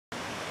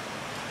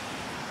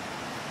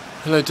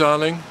Hello,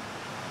 darling.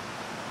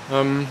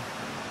 What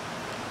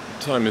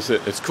time is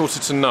it? It's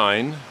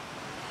 9:15.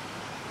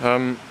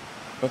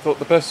 I thought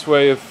the best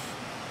way of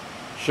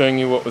showing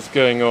you what was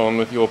going on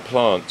with your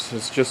plants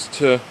is just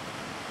to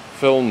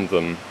film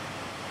them.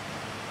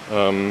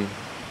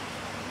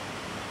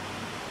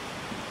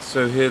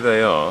 So here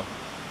they are.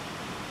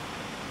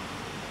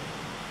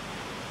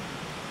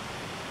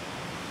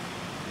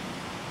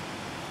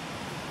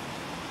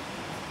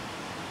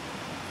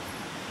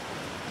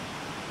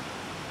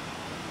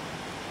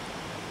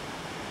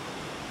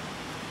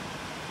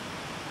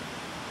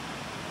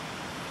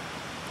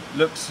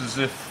 Looks as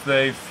if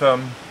they've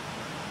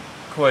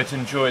quite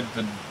enjoyed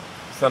the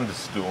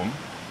thunderstorm.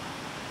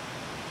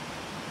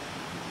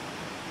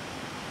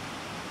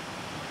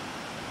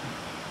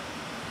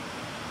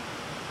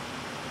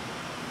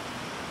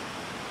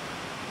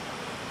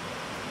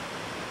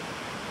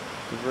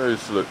 The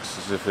rose looks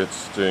as if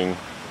it's doing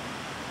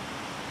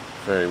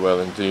very well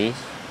indeed.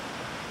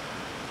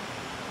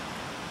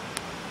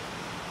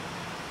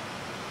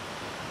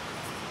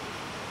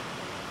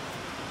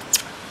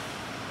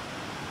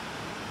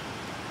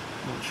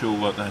 Not sure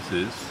what that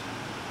is.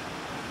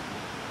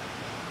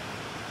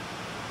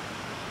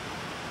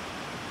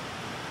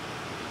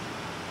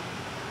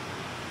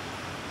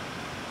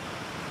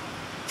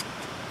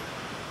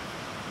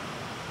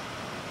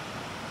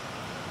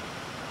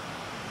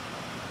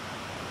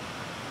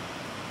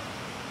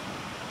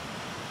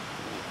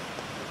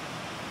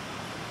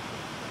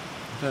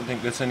 I don't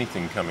think there's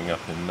anything coming up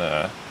in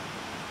there.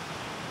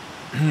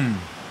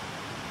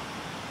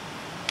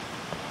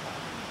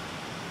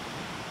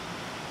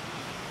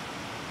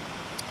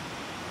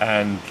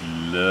 And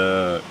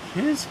look,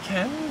 here's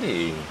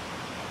Candy.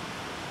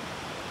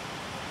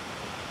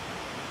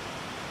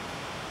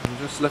 I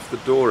just left the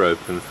door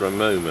open for a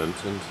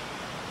moment and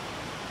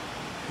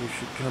you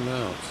should come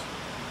out.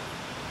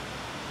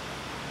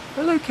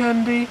 Hello,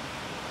 Candy.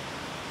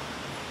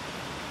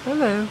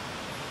 Hello.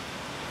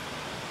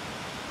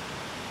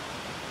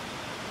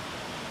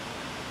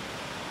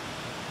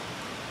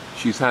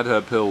 She's had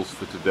her pills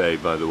for today,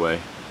 by the way,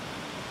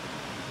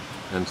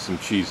 and some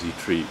cheesy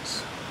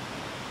treats.